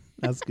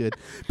 That's good.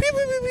 Pew,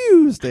 pew, pew,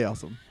 pew. Stay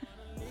awesome.